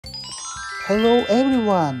Hello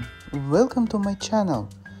everyone! Welcome to my channel.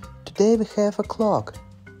 Today we have a clock.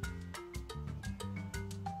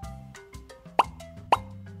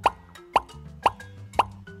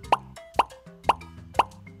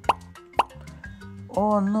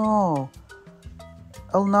 Oh no!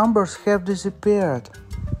 All numbers have disappeared.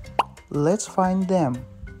 Let's find them.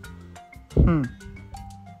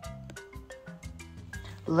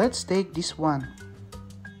 Let's take this one.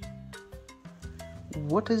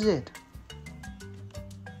 What is it?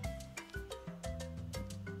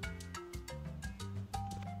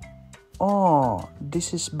 Oh,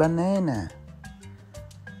 this is banana.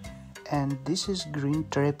 And this is green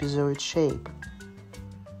trapezoid shape.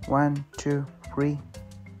 1, 2, 3.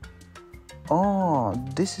 Oh,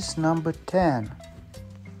 this is number 10.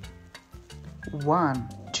 1,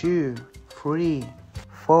 2, 3,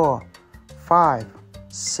 4, 5,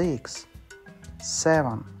 6,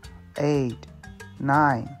 7, 8,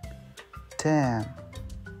 9, 10.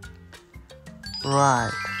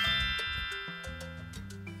 Right.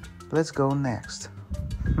 Let's go next.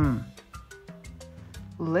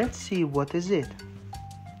 Let's see what is it.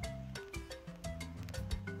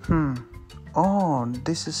 Oh,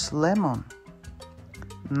 this is lemon.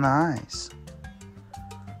 Nice.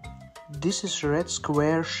 This is red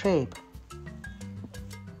square shape.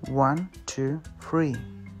 1, 2, 3.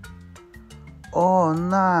 Oh,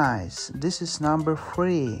 nice. This is number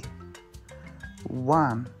 3.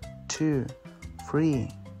 1, 2, 3.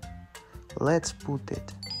 Let's put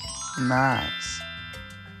it. Nice.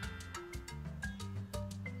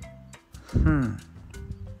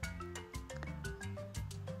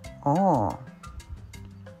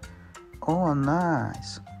 Oh,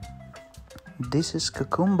 nice. This is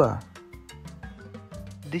cucumber.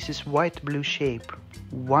 This is white blue shape.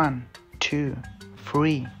 1, 2,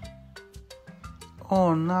 3.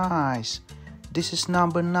 Oh, nice. This is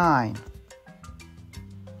number 9.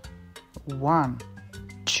 1,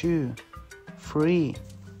 2, 3,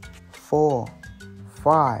 4,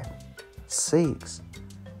 5, 6,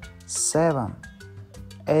 7,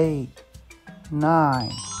 8,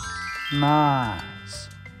 9. Nice.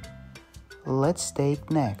 Let's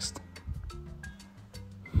take next.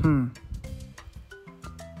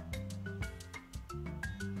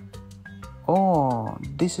 Oh,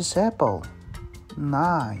 this is apple.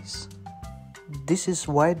 Nice. This is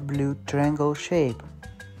white blue triangle shape.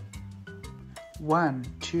 1,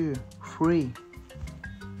 2, 3.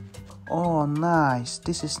 Oh, nice.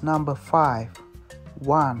 This is number 5.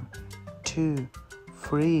 1, 2,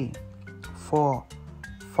 3, 4,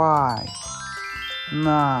 5.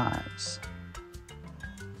 Nice.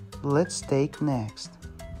 Let's take next.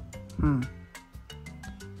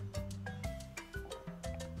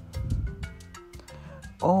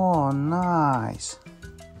 Oh, nice.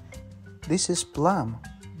 This is plum.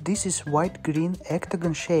 This is white-green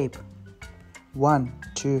octagon shape. 1,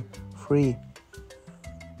 2, 3.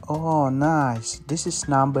 Oh, nice. This is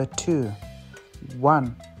number 2.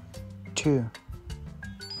 1, 2.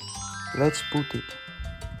 Let's put it.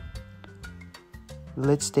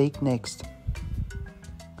 Let's take next.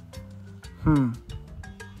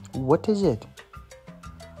 What is it?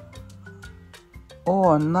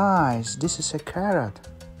 Oh, nice. This is a carrot.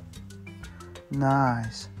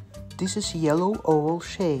 Nice. This is yellow oval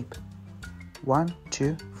shape. 1,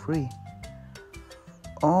 2, 3.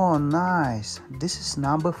 Oh, nice. This is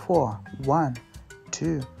number 4. 1,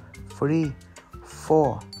 2, 3,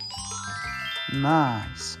 4.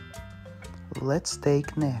 Nice. Let's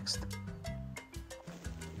take next.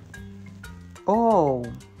 Oh,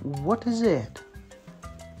 what is it?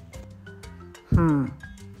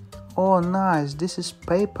 Oh, nice. This is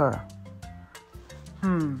paper.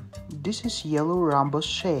 This is yellow rhombus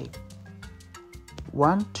shape.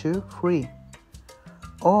 1, 2, 3.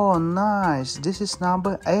 Oh, nice. This is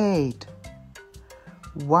number 8.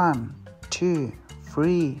 1, 2,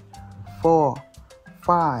 3, 4,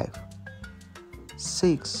 5,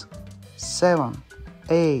 6, 7,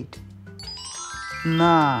 8.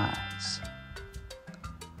 Nice.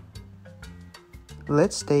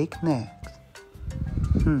 Let's take next.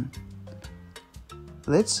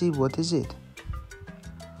 Let's see what is it.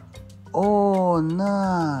 Oh,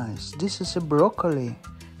 nice. This is a broccoli.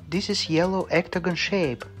 This is yellow octagon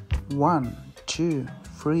shape. 1, 2,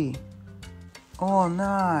 3. Oh,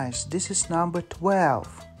 nice. This is number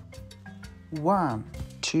 12. 1,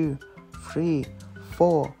 2, 3,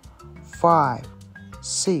 4, 5,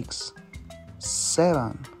 6,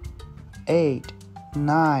 7, 8,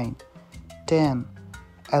 9, 10,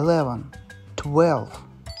 11, 12.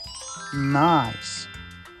 Nice.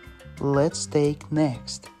 Let's take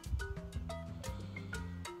next.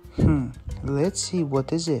 Let's see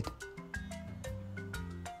what is it.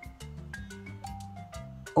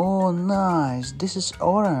 Oh, nice. This is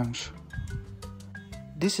orange.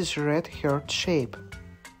 This is red heart shape.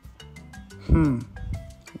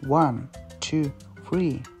 1, 2,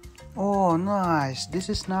 3. Oh, nice. This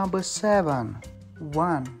is number 7.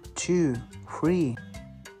 1, 2, 3,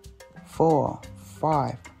 4,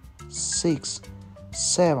 5, 6,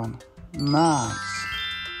 7. Nice.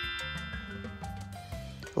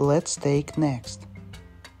 Let's take next.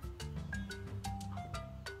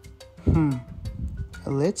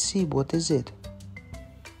 Let's see what is it.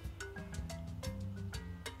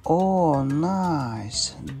 Oh,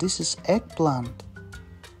 nice. This is eggplant.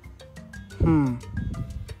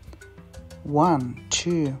 1,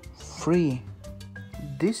 2, 3.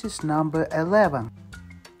 This is number 11.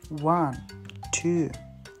 1, 2,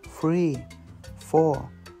 3, 4,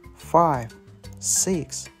 5,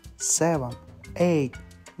 6, 7, 8,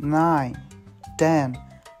 9, 10,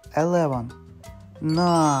 11.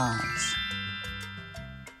 Nice.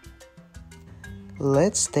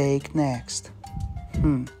 Let's take next.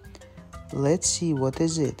 Let's see what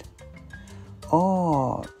is it.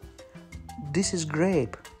 Oh, this is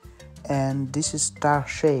grape, and this is star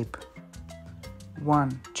shape.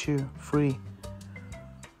 1, 2, 3.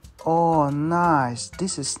 Oh, nice.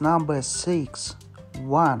 This is number 6.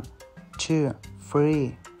 1, 2,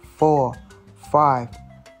 3, 4, 5,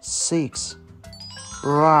 6.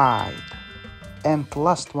 Right. And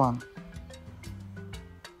last one.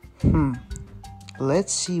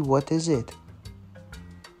 Let's see what is it.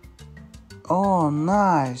 Oh,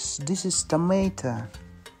 nice. This is tomato.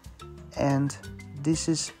 And this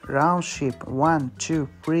is round shape. 1, 2,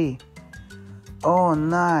 3. Oh,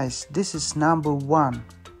 nice. This is number 1.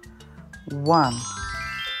 1.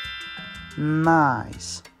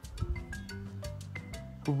 Nice.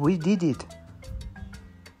 We did it.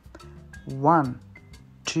 1,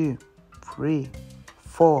 2, 3,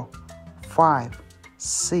 4, 5,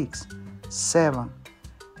 6, 7,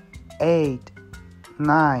 8,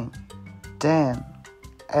 9, 10,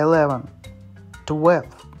 11, 12.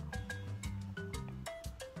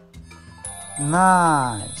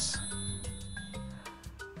 Nice.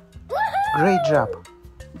 Great job.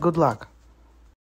 Good luck.